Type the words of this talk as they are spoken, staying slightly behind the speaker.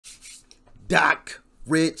Doc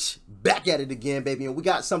Rich back at it again, baby, and we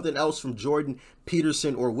got something else from Jordan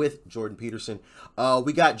Peterson, or with Jordan Peterson.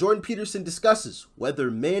 We got Jordan Peterson discusses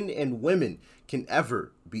whether men and women can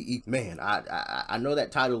ever be equal. Man, I know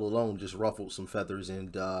that title alone just ruffled some feathers,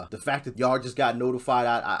 and the fact that y'all just got notified,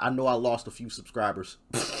 I know I lost a few subscribers.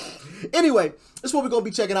 Anyway, that's what we're gonna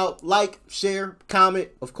be checking out. Like, share, comment,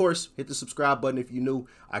 of course, hit the subscribe button if you're new.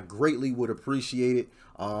 I greatly would appreciate it.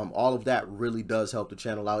 All of that really does help the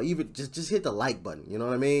channel out. Even just hit the like button, you know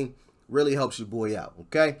what I mean? Really helps your boy out,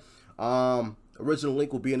 okay? Original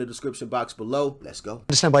link will be in the description box below. Let's go.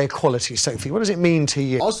 Understand by equality, Sophie, what does it mean to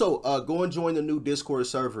you? Also, go and join the new Discord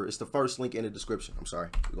server. It's the first link in the description. I'm sorry,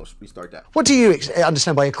 we're gonna restart that. What do you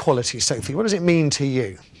understand by equality, Sophie? What does it mean to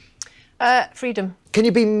you? Freedom. Can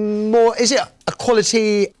you be more, is it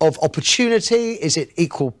equality of opportunity? Is it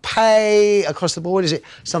equal pay across the board? Is it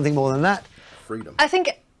something more than that? Freedom. I think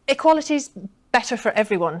equality's better for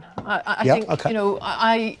everyone. I think, okay. you know,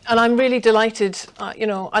 I'm really delighted, you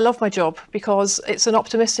know, I love my job because it's an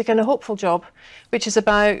optimistic and a hopeful job, which is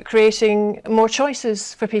about creating more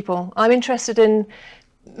choices for people. I'm interested in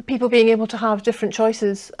people being able to have different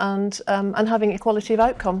choices and having equality of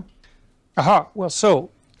outcome. Aha, well,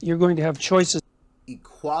 so you're going to have choices.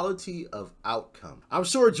 Equality of outcome. I'm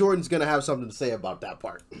sure Jordan's gonna have something to say about that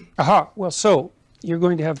part. Aha, well, so you're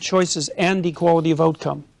going to have choices and equality of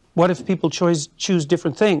outcome. What if people choose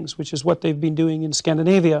different things, which is what they've been doing in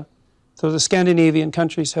Scandinavia? So the Scandinavian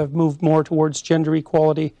countries have moved more towards gender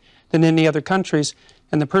equality than any other countries,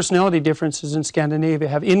 and the personality differences in Scandinavia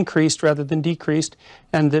have increased rather than decreased,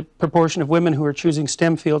 and the proportion of women who are choosing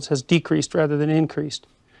STEM fields has decreased rather than increased.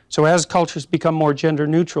 So as cultures become more gender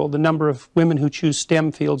neutral, the number of women who choose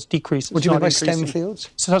STEM fields decreases. What do you mean by increasing. STEM fields?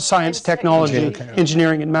 So science, technology,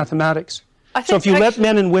 engineering, and mathematics. So if you let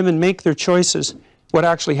men and women make their choices, what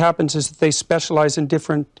actually happens is that they specialize in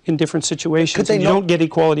different situations, and you don't get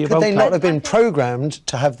equality of outcome. Could they not have been programmed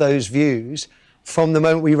to have those views from the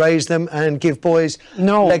moment we raise them and give boys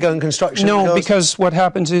Lego and construction? No, because what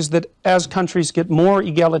happens is that as countries get more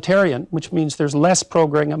egalitarian, which means there's less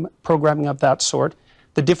programming of that sort,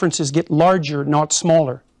 the differences get larger, not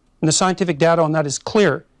smaller. And the scientific data on that is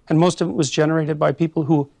clear, and most of it was generated by people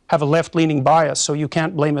who have a left-leaning bias, so you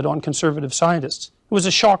can't blame it on conservative scientists. It was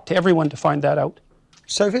a shock to everyone to find that out.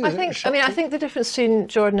 Sophie, I think the difference between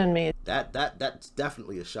Jordan and me that's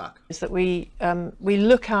definitely a shock. is that we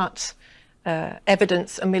look at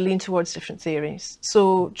evidence and we lean towards different theories.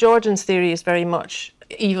 So Jordan's theory is very much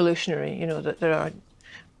evolutionary, you know, that there are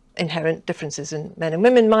inherent differences in men and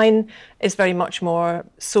women. Mine is very much more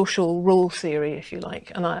social role theory, if you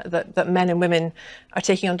like, and that men and women are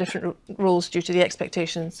taking on different roles due to the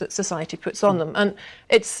expectations that society puts on them. And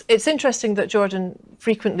it's interesting that Jordan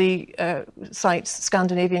frequently cites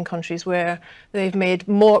Scandinavian countries where they've made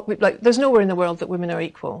more, like there's nowhere in the world that women are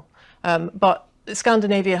equal, but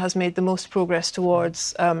Scandinavia has made the most progress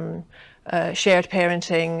towards shared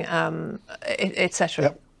parenting, etc.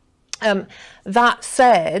 Yep. That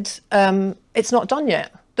said, it's not done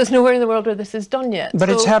yet. There's nowhere in the world where this is done yet. But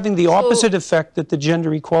it's having the opposite effect that the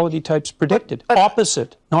gender equality types predicted.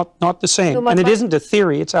 Opposite, not the same. And it isn't a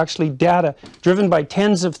theory, it's actually data driven by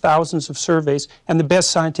tens of thousands of surveys and the best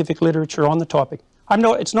scientific literature on the topic.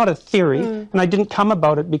 It's not a theory, and I didn't come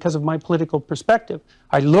about it because of my political perspective.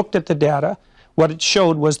 I looked at the data. What it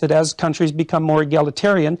showed was that as countries become more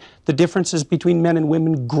egalitarian, the differences between men and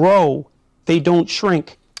women grow. They don't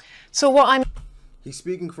shrink. So he's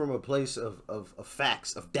speaking from a place of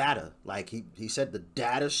facts, of data. Like he said the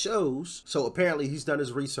data shows. So apparently he's done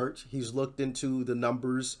his research. He's looked into the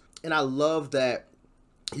numbers. And I love that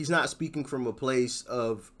he's not speaking from a place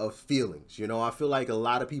of feelings. You know, I feel like a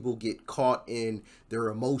lot of people get caught in their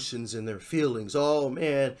emotions and their feelings. Oh,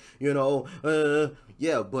 man, you know,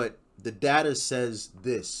 yeah, but the data says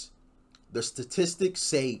this. The statistics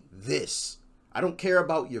say this. I don't care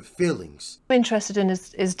about your feelings. I'm interested in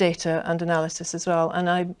is data and analysis as well, and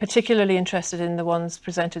I'm particularly interested in the ones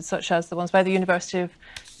presented, such as the ones by the University of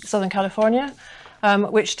Southern California,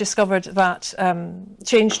 which discovered that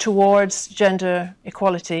change towards gender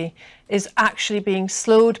equality is actually being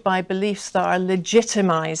slowed by beliefs that are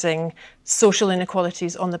legitimizing social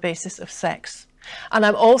inequalities on the basis of sex. And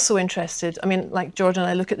I'm also interested, I mean, like Jordan,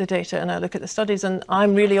 I look at the data and I look at the studies, and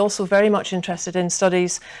I'm really also very much interested in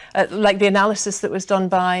studies like the analysis that was done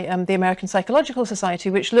by the American Psychological Society,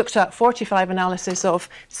 which looked at 45 analysis of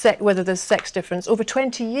whether there's sex difference over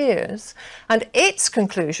 20 years. And its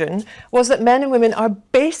conclusion was that men and women are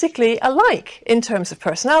basically alike in terms of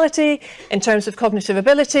personality, in terms of cognitive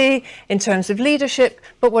ability, in terms of leadership.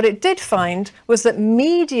 But what it did find was that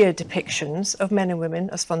media depictions of men and women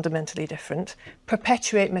as fundamentally different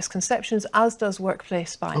perpetuate misconceptions, as does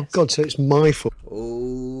workplace bias. Oh God, so it's my fault.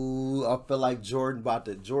 Oh, I feel like Jordan about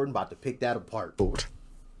to pick that apart.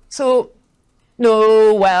 So,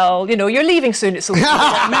 no, well, you know, you're leaving soon. It's so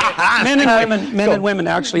men and women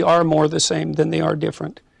actually are more the same than they are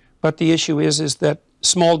different. But the issue is that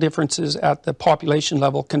small differences at the population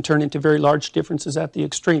level can turn into very large differences at the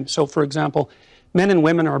extreme. So, for example, men and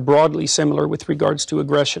women are broadly similar with regards to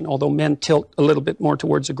aggression, although men tilt a little bit more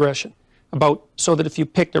towards aggression. So that if you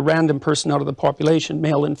picked a random person out of the population,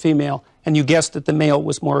 male and female, and you guessed that the male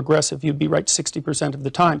was more aggressive, you'd be right 60% of the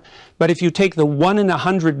time. But if you take the 1 in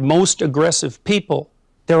 100 most aggressive people,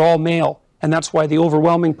 they're all male. And that's why the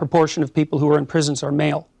overwhelming proportion of people who are in prisons are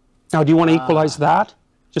male. Now, do you want to equalize that,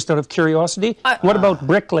 just out of curiosity? What about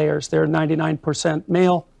bricklayers? They're 99%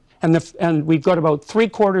 male. And we've got about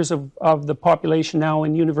 3/4 of the population now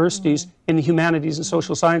in universities in the humanities and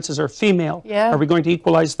social sciences are female. Yeah. Are we going to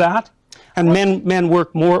equalize that? And men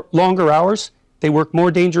work longer hours. They work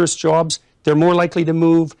more dangerous jobs. They're more likely to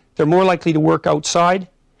move. They're more likely to work outside.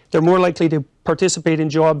 They're more likely to participate in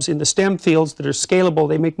jobs in the STEM fields that are scalable.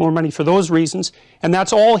 They make more money for those reasons. And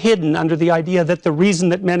that's all hidden under the idea that the reason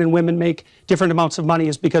that men and women make different amounts of money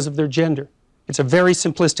is because of their gender. It's a very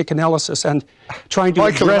simplistic analysis, and trying to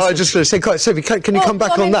Michael, address I was just going to say, Sophie, can you come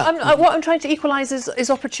back on that? What I'm trying to equalise is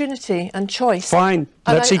opportunity and choice. Fine,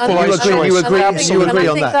 let's equalise choice. You agree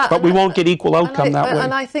on that. But we won't get equal outcome that way.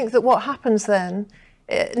 And I think that what happens then,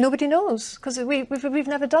 nobody knows, because we've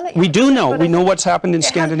never done it yet. We do know. We know what's happened in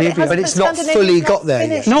Scandinavia. But it's not fully got there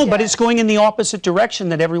yet. No, but it's going in the opposite direction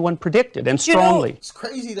that everyone predicted, and strongly. It's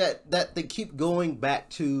crazy that they keep going back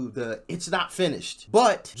to it's not finished.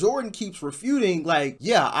 But Jordan keeps refuting, like,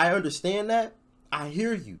 yeah, I understand that. I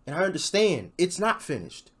hear you. And I understand it's not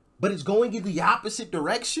finished. But it's going in the opposite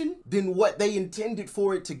direction than what they intended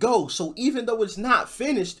for it to go. So even though it's not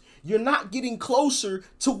finished, you're not getting closer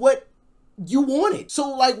to what you want it. So,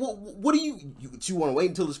 like, what do you want to wait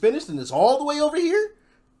until it's finished and it's all the way over here?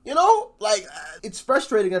 You know, like, it's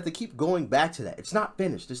frustrating that they keep going back to that. It's not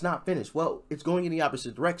finished. It's not finished. Well, it's going in the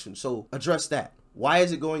opposite direction. So address that. Why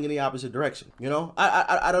is it going in the opposite direction? You know,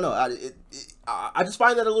 I don't know. I just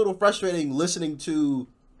find that a little frustrating listening to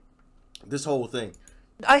this whole thing.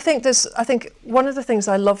 I think one of the things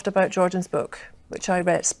I loved about Jordan's book, which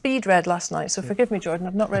I speed read last night, so forgive me, Jordan,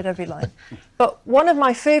 I've not read every line. But one of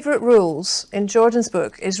my favourite rules in Jordan's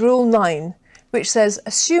book is Rule 9, which says,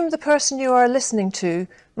 assume the person you are listening to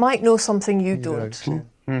might know something you don't.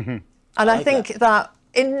 And I think that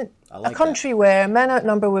in a country where men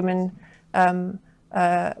outnumber women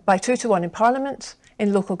by 2 to 1 in Parliament,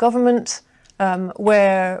 in local government,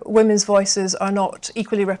 where women's voices are not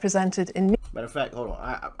equally represented in... Matter of fact, hold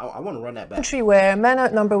on, I want to run that back. Country where men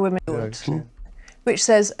outnumber women don't. Which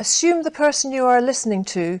says, assume the person you are listening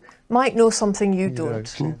to might know something you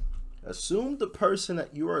don't. Assume the person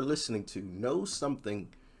that you are listening to knows something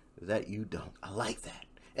that you don't. I like that.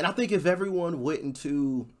 And I think if everyone went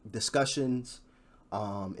into discussions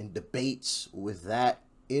and debates with that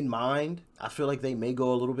in mind, I feel like they may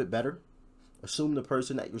go a little bit better. Assume the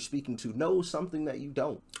person that you're speaking to knows something that you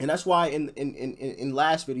don't. And that's why in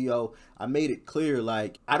last video, I made it clear,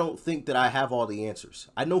 like, I don't think that I have all the answers.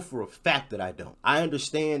 I know for a fact that I don't. I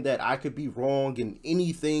understand that I could be wrong in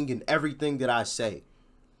anything and everything that I say.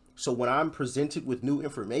 So when I'm presented with new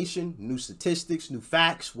information, new statistics, new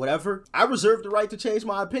facts, whatever, I reserve the right to change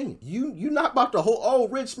my opinion. You're not about to hold, oh,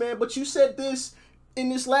 Rich, man, but you said this in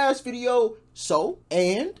this last video. So,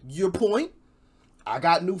 and your point, I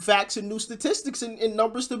got new facts and new statistics and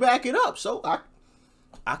numbers to back it up. So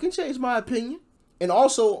I can change my opinion. And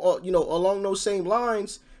also, you know, along those same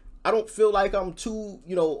lines, I don't feel like I'm too,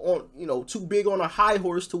 too big on a high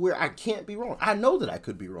horse to where I can't be wrong. I know that I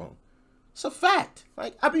could be wrong. It's a fact.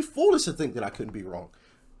 Like, I'd be foolish to think that I couldn't be wrong.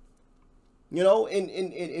 You know,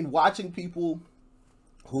 in watching people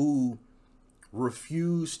who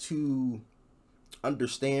refuse to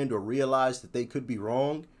understand or realize that they could be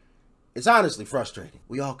wrong, it's honestly frustrating.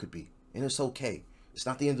 We all could be, and it's okay. It's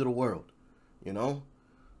not the end of the world, you know?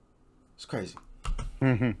 It's crazy.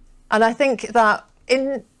 And I think that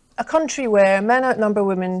in a country where men outnumber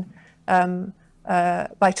women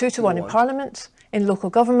by 2 to 1 in Parliament, in local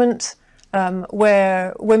government,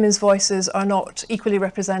 where women's voices are not equally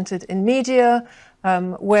represented in media,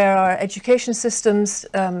 where our education systems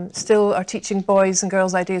still are teaching boys and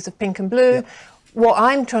girls ideas of pink and blue. Yep. What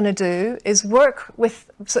I'm trying to do is work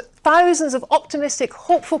with thousands of optimistic,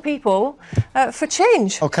 hopeful people for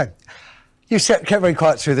change. Okay. You kept very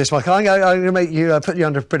quiet through this, Michael. I'm going to make you put you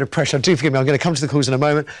under a bit of pressure. Do forgive me, I'm going to come to the calls in a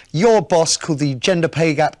moment. Your boss called the gender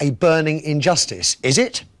pay gap a burning injustice. Is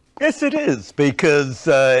it? Yes, it is, because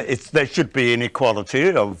there should be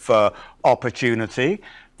inequality of opportunity.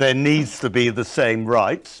 There needs to be the same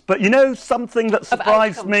rights. But you know, something that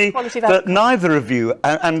surprised me, that neither of you,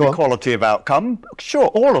 and equality of outcome, sure,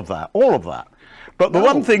 all of that. But the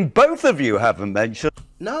one thing both of you haven't mentioned...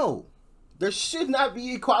 No, there should not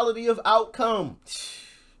be equality of outcome.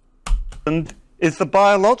 And is the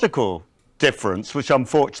biological difference, which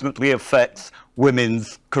unfortunately affects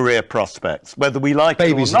women's career prospects, whether we like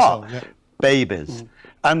Babies it or not. and so on, yeah. Babies.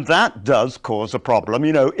 And that does cause a problem.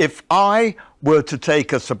 You know, if I were to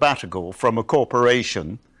take a sabbatical from a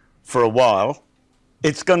corporation for a while,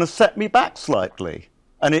 it's going to set me back slightly.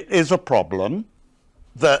 And it is a problem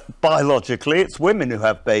that biologically it's women who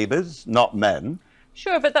have babies, not men.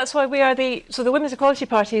 Sure, but that's why we are the Women's Equality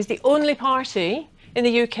Party is the only party in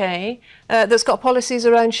the UK that's got policies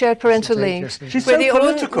around shared parental leave. She's so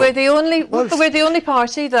political. We're the only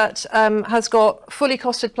party that has got fully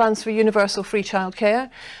costed plans for universal free childcare.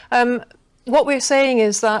 What we're saying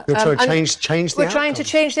is that we're trying to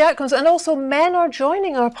change the outcomes, and also men are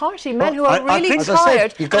joining our party. Men who are really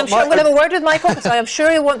tired. I'm going to have a word with Michael because I am sure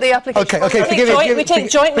he'll want the application. Okay, forgive me.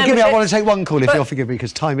 I want to take one call if you'll forgive me,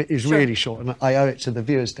 because time is really short, and I owe it to the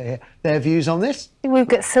viewers to hear their views on this. We've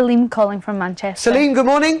got Salim calling from Manchester. Salim, good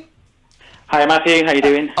morning. Hi, Matthew. How you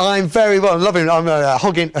doing? I'm very well. I'm loving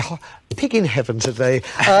it. I'm pig in heaven today.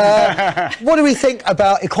 What do we think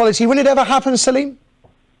about equality? Will it ever happen, Salim?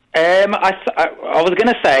 I was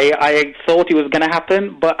going to say I thought it was going to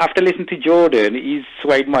happen, but after listening to Jordan, he's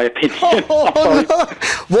swayed my opinion. No.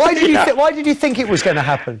 Why did you think it was going to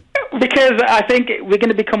happen? Because I think we're going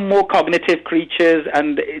to become more cognitive creatures,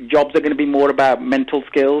 and jobs are going to be more about mental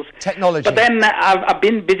skills. Technology. But then I've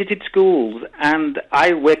been visited schools, and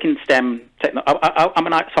I work in STEM. I'm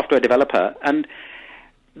a software developer, and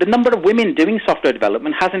the number of women doing software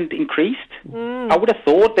development hasn't increased. I would have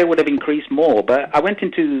thought they would have increased more, but I went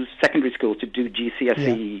into secondary school to do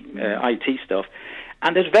GCSE IT stuff,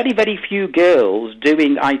 and there's very, very few girls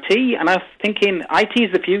doing IT, and I was thinking IT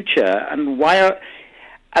is the future, and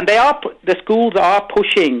the schools are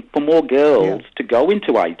pushing for more girls to go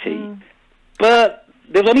into IT, but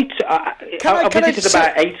there's only I visited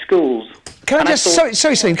about 8 schools. Can I just,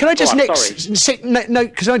 sorry, Salim, can I just no,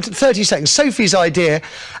 because I'm 30 seconds. Sophie's idea,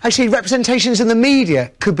 actually, representations in the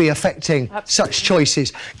media could be affecting such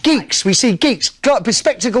choices. Geeks, we see geeks,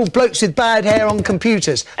 bespectacled blokes with bad hair on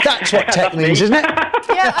computers. That's what tech means, isn't it?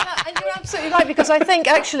 Yeah, and you're absolutely right, because I think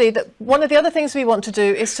actually that one of the other things we want to do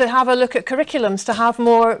is to have a look at curriculums, to have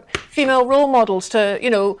more female role models,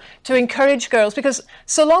 to encourage girls, because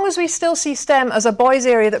so long as we still see STEM as a boys'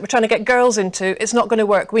 area that we're trying to get girls into, it's not going to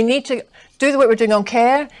work. We need to do what we're doing on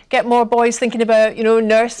care, get more boys thinking about,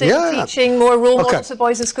 nursing, teaching, more role models for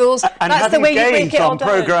boys in schools. And that's the way you break it all down.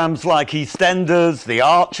 programmes like EastEnders, The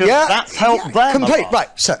Archers, that's helped them. Right,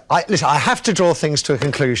 so listen, I have to draw things to a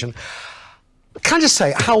conclusion. Can I just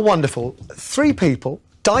say how wonderful 3 people,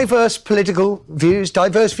 diverse political views,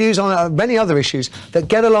 diverse views on many other issues, that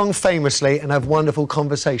get along famously and have wonderful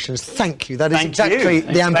conversations. Thank you. That is exactly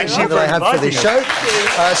the ambition that I have for this show.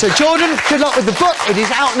 So, Jordan, good luck with the book. It is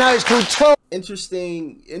out now. It's called 12.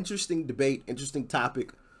 Interesting debate, interesting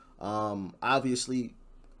topic. Obviously,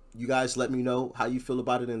 you guys let me know how you feel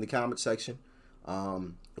about it in the comment section.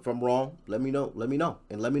 If I'm wrong, let me know,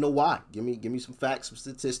 and let me know why. Give me some facts, some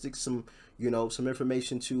statistics, some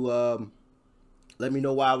information to let me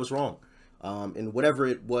know why I was wrong, and whatever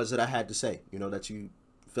it was that I had to say, that you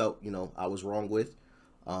felt, I was wrong with.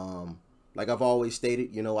 Like I've always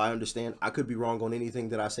stated, I understand I could be wrong on anything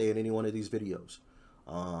that I say in any one of these videos,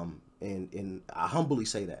 and I humbly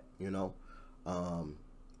say that,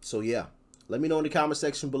 so yeah, let me know in the comment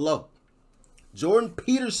section below. Jordan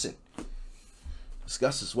Peterson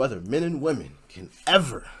discusses whether men and women can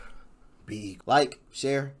ever be equal. Like,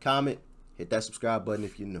 share, comment, hit that subscribe button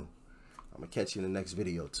if you're new. I'm gonna catch you in the next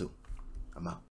video too. I'm out.